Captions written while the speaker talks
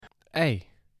Hey,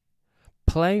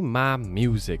 play my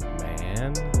music,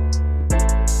 man.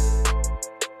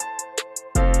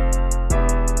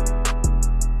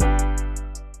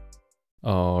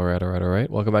 All right.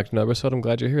 Welcome back to another episode. I'm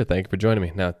glad you're here. Thank you for joining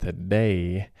me. Now,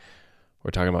 today, we're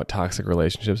talking about toxic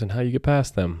relationships and how you get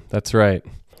past them. That's right.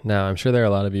 Now, I'm sure there are a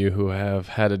lot of you who have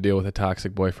had to deal with a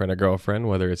toxic boyfriend or girlfriend,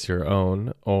 whether it's your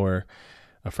own or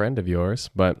a friend of yours,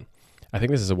 but I think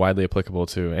this is widely applicable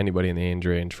to anybody in the age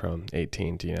range from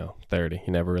 18 to, 30.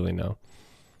 You never really know.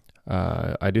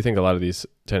 I do think a lot of these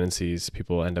tendencies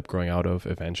people end up growing out of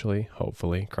eventually,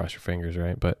 hopefully. Cross your fingers,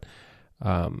 right? But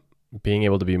being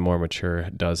able to be more mature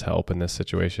does help in this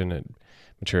situation. And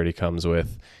maturity comes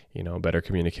with, better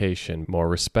communication, more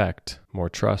respect, more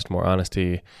trust, more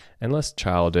honesty, and less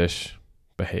childish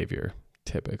behavior,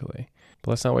 typically. But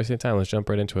let's not waste any time. Let's jump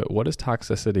right into it. What does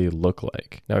toxicity look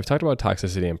like? Now, we've talked about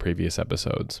toxicity in previous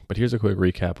episodes, but here's a quick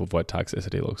recap of what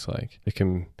toxicity looks like. It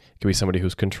can be somebody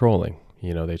who's controlling.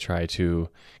 They try to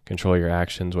control your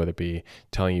actions, whether it be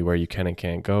telling you where you can and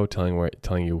can't go, telling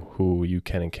you who you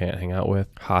can and can't hang out with.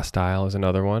 Hostile is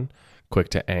another one. Quick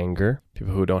to anger.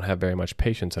 People who don't have very much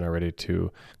patience and are ready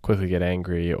to quickly get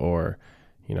angry or,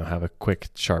 have a quick,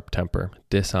 sharp temper.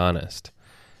 Dishonest.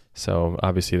 So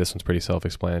obviously this one's pretty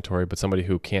self-explanatory, but somebody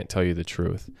who can't tell you the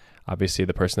truth. Obviously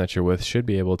the person that you're with should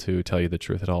be able to tell you the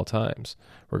truth at all times,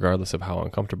 regardless of how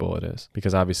uncomfortable it is.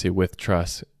 Because obviously with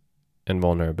trust and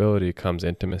vulnerability comes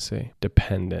intimacy.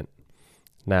 Dependent.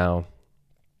 Now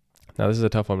this is a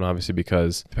tough one, obviously,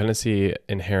 because dependency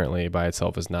inherently by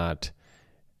itself is not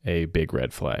a big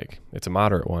red flag. It's a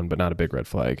moderate one, but not a big red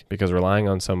flag, because relying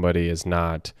on somebody is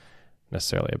not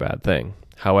necessarily a bad thing.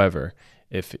 However,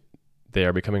 if they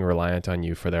are becoming reliant on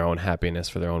you for their own happiness,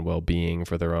 for their own well-being,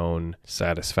 for their own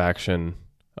satisfaction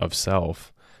of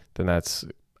self, then that's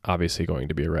obviously going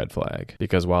to be a red flag.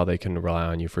 Because while they can rely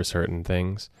on you for certain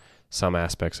things, some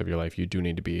aspects of your life, you do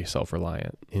need to be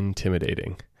self-reliant.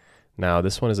 Intimidating. Now,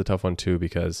 this one is a tough one too,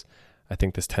 because I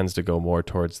think this tends to go more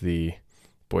towards the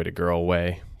boy-to-girl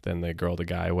way than the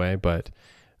girl-to-guy way, but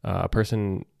a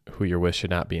person who you're with should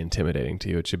not be intimidating to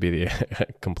you. It should be the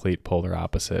complete polar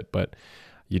opposite, but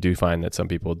you do find that some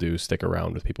people do stick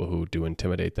around with people who do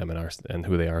intimidate them and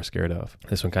who they are scared of.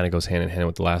 This one kind of goes hand in hand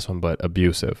with the last one, but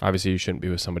abusive. Obviously, you shouldn't be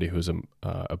with somebody who's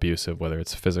abusive, whether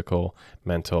it's physical,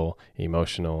 mental,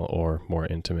 emotional, or more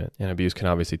intimate. And abuse can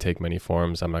obviously take many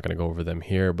forms. I'm not going to go over them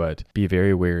here, but be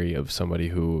very wary of somebody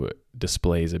who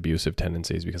displays abusive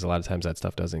tendencies, because a lot of times that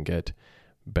stuff doesn't get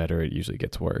better. It usually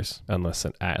gets worse unless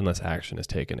action is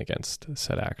taken against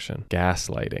said action.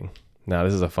 Gaslighting. Now,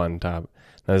 this is a fun topic.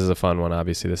 This is a fun one.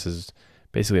 Obviously, this is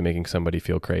basically making somebody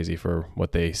feel crazy for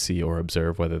what they see or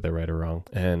observe, whether they're right or wrong.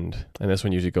 And this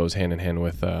one usually goes hand in hand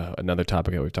with another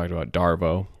topic that we've talked about,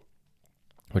 DARVO,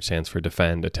 which stands for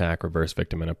defend, attack, reverse,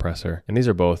 victim, and oppressor. And these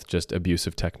are both just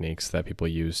abusive techniques that people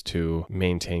use to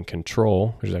maintain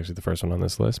control, which is actually the first one on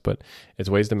this list, but it's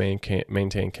ways to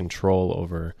maintain control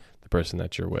over the person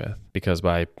that you're with. Because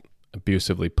by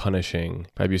abusively punishing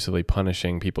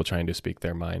people trying to speak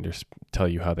their mind or tell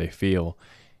you how they feel,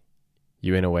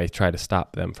 you in a way try to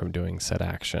stop them from doing said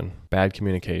action. Bad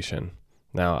communication.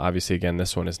 Now, obviously, again,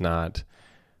 this one is not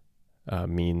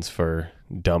means for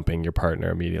dumping your partner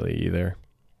immediately either,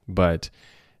 but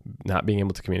not being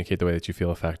able to communicate the way that you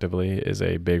feel effectively is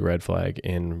a big red flag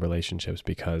in relationships,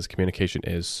 because communication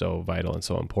is so vital and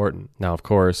so important. Now, of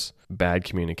course, bad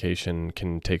communication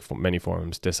can take many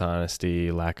forms: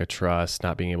 dishonesty, lack of trust,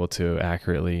 not being able to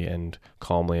accurately and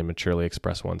calmly and maturely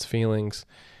express one's feelings,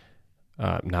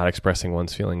 not expressing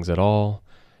one's feelings at all,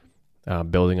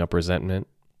 building up resentment,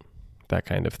 that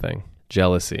kind of thing.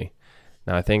 Jealousy.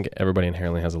 Now, I think everybody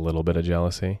inherently has a little bit of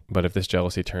jealousy, but if this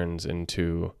jealousy turns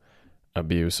into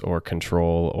abuse or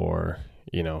control or,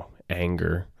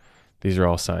 anger, these are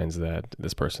all signs that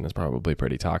this person is probably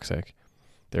pretty toxic.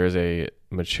 There is a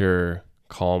mature,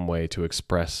 calm way to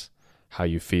express how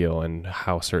you feel and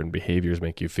how certain behaviors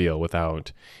make you feel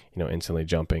without, instantly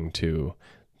jumping to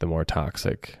the more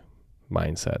toxic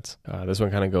mindsets. This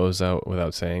one kind of goes out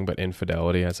without saying, but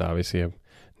infidelity is obviously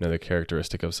another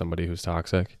characteristic of somebody who's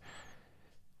toxic.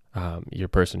 Your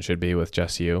person should be with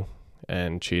just you,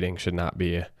 and cheating should not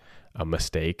be a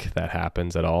mistake that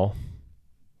happens at all,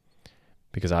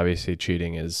 because obviously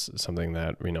cheating is something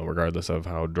that, regardless of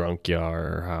how drunk you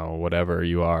are or how whatever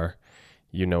you are,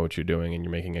 you know what you're doing and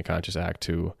you're making a conscious act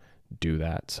to do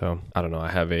that. So I don't know.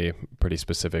 I have a pretty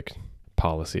specific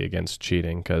policy against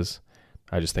cheating, because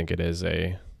I just think it is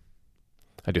a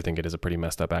I do think it is a pretty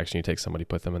messed up action. You take somebody,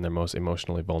 put them in their most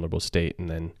emotionally vulnerable state, and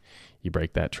then you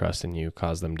break that trust and you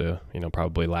cause them to,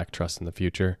 probably lack trust in the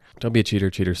future. Don't be a cheater.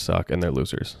 Cheaters suck and they're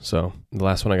losers. So the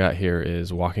last one I got here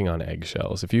is walking on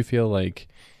eggshells. If you feel like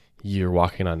you're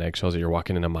walking on eggshells or you're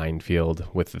walking in a minefield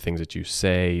with the things that you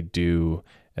say, do,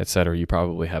 etc., you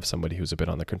probably have somebody who's a bit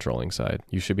on the controlling side.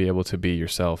 You should be able to be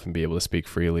yourself and be able to speak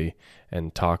freely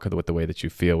and talk with the way that you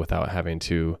feel without having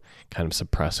to kind of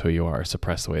suppress who you are,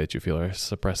 suppress the way that you feel, or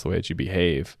suppress the way that you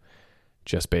behave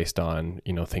just based on,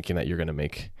 thinking that you're going to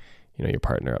make, your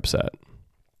partner upset.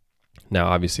 Now,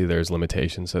 obviously, there's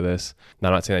limitations to this. Now,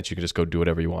 I'm not saying that you can just go do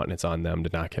whatever you want and it's on them to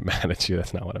not get mad at you.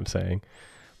 That's not what I'm saying.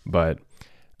 But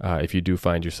if you do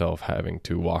find yourself having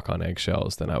to walk on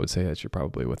eggshells, then I would say that you're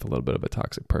probably with a little bit of a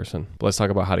toxic person. But let's talk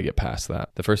about how to get past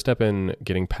that. The first step in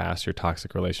getting past your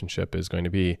toxic relationship is going to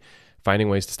be finding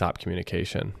ways to stop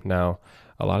communication. Now,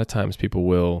 a lot of times people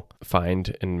will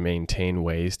find and maintain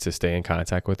ways to stay in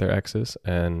contact with their exes.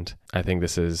 And I think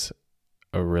this is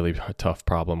a really tough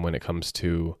problem when it comes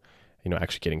to,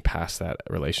 actually getting past that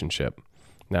relationship.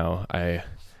 Now, I,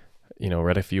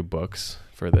 read a few books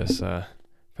for this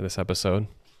episode.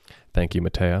 Thank you,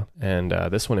 Matea. And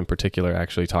this one in particular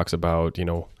actually talks about,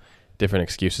 different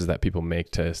excuses that people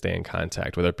make to stay in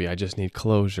contact, whether it be I just need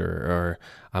closure, or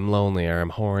I'm lonely, or I'm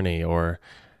horny, or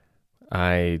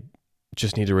I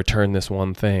just need to return this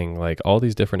one thing. Like all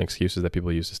these different excuses that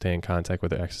people use to stay in contact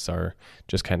with their exes are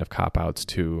just kind of cop-outs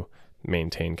to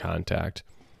maintain contact.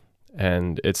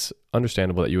 And it's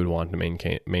understandable that you would want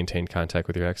to maintain contact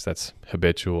with your ex. That's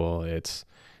habitual. It's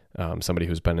somebody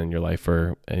who's been in your life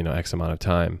for, X amount of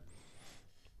time.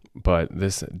 But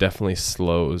this definitely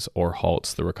slows or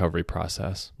halts the recovery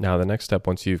process. Now, the next step,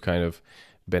 once you've kind of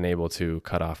been able to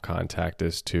cut off contact,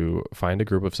 is to find a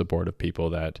group of supportive people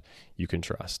that you can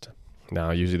trust.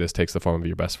 Now, usually this takes the form of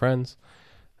your best friends,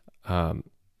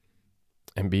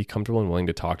 and be comfortable and willing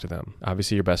to talk to them.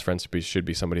 Obviously, your best friends should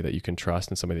be somebody that you can trust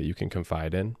and somebody that you can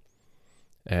confide in.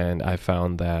 And I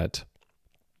found that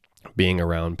being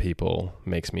around people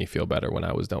makes me feel better when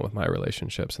I was done with my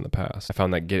relationships in the past. I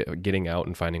found that getting out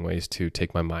and finding ways to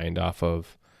take my mind off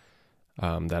of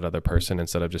that other person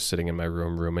instead of just sitting in my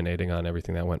room ruminating on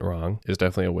everything that went wrong is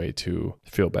definitely a way to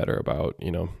feel better about,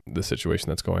 the situation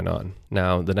that's going on.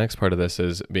 Now, the next part of this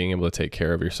is being able to take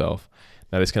care of yourself.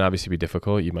 Now, this can obviously be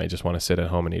difficult. You might just want to sit at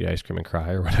home and eat ice cream and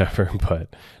cry or whatever, but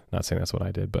I'm not saying that's what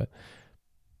I did, but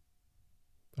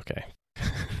okay.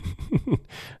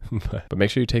 but make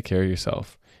sure you take care of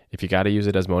yourself. If you got to use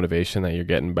it as motivation that you're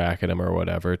getting back at them or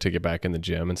whatever to get back in the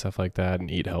gym and stuff like that and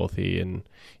eat healthy and,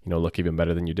 look even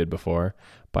better than you did before,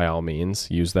 by all means,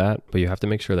 use that. But you have to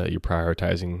make sure that you're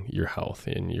prioritizing your health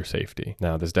and your safety.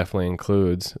 Now, this definitely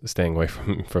includes staying away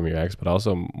from your ex, but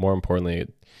also more importantly,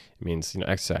 it means,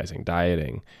 exercising,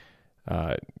 dieting,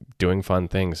 doing fun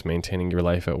things, maintaining your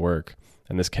life at work.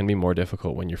 And this can be more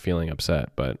difficult when you're feeling upset,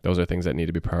 but those are things that need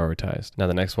to be prioritized. Now,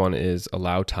 the next one is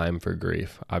allow time for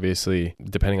grief. Obviously,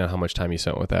 depending on how much time you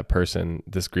spent with that person,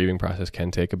 this grieving process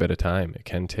can take a bit of time. It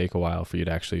can take a while for you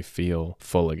to actually feel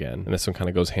full again. And this one kind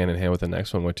of goes hand in hand with the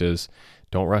next one, which is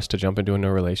don't rush to jump into a new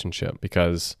relationship,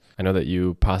 because I know that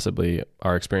you possibly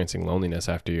are experiencing loneliness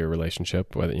after your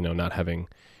relationship, whether, not having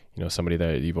somebody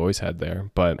that you've always had there,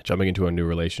 but jumping into a new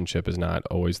relationship is not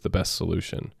always the best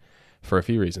solution. For a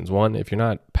few reasons. One, if you're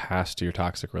not past your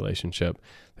toxic relationship,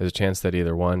 there's a chance that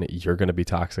either one, you're going to be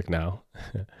toxic now,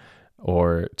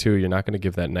 or two, you're not going to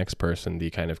give that next person the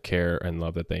kind of care and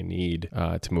love that they need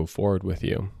to move forward with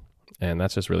you. And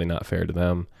that's just really not fair to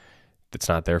them. It's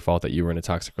not their fault that you were in a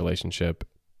toxic relationship.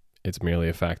 It's merely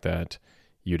a fact that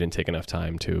you didn't take enough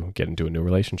time to get into a new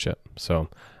relationship. So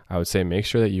I would say make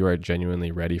sure that you are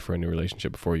genuinely ready for a new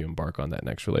relationship before you embark on that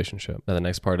next relationship. Now, the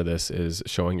next part of this is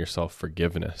showing yourself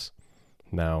forgiveness.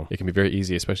 Now, it can be very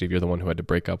easy, especially if you're the one who had to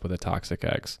break up with a toxic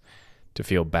ex, to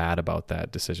feel bad about that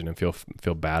decision and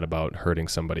feel bad about hurting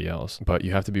somebody else. But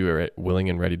you have to be willing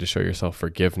and ready to show yourself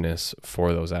forgiveness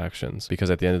for those actions,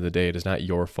 because at the end of the day, it is not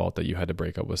your fault that you had to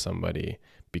break up with somebody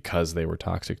because they were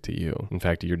toxic to you. In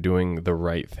fact, you're doing the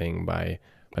right thing by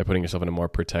putting yourself in a more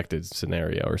protected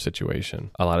scenario or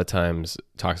situation. A lot of times,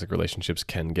 toxic relationships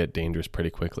can get dangerous pretty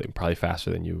quickly, probably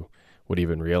faster than you would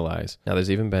even realize. Now,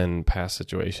 there's even been past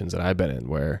situations that I've been in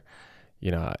where,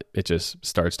 it just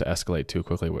starts to escalate too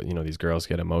quickly. These girls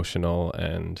get emotional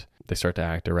and they start to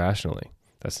act irrationally.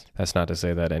 That's not to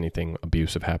say that anything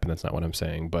abusive happened. That's not what I'm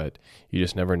saying. But you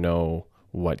just never know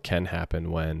what can happen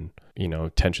when,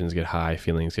 tensions get high,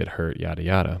 feelings get hurt, yada,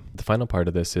 yada. The final part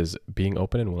of this is being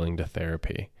open and willing to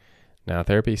therapy. Now,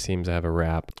 therapy seems to have a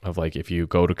rap of like, if you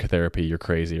go to therapy, you're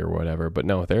crazy or whatever. But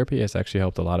no, therapy has actually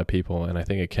helped a lot of people. And I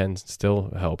think it can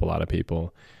still help a lot of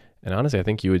people. And honestly, I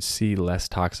think you would see less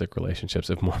toxic relationships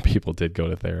if more people did go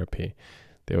to therapy.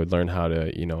 They would learn how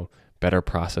to, better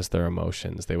process their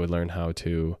emotions. They would learn how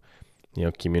to,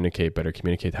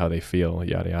 communicate how they feel,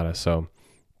 yada, yada. So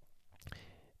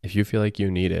if you feel like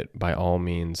you need it, by all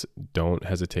means, don't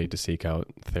hesitate to seek out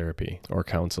therapy or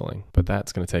counseling. But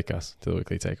that's going to take us to the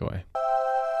weekly takeaway.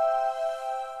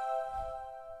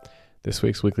 This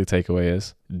week's weekly takeaway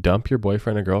is dump your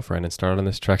boyfriend or girlfriend and start on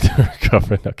this trek to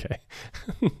recovery. Okay.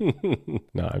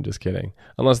 No, I'm just kidding.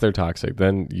 Unless they're toxic,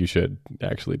 then you should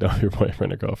actually dump your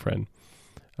boyfriend or girlfriend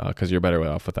because you're better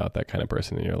off without that kind of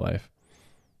person in your life.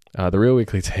 The real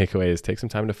weekly takeaway is take some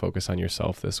time to focus on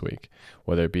yourself this week,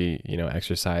 whether it be,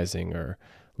 exercising or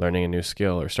learning a new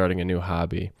skill or starting a new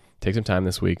hobby. Take some time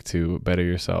this week to better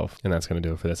yourself. And that's going to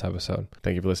do it for this episode.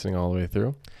 Thank you for listening all the way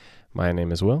through. My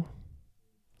name is Will,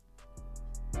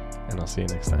 and I'll see you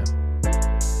next time.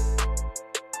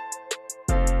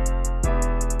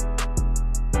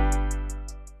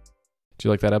 Did you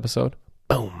like that episode?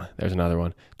 Boom. There's another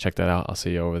one. Check that out. I'll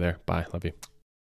see you over there. Bye. Love you.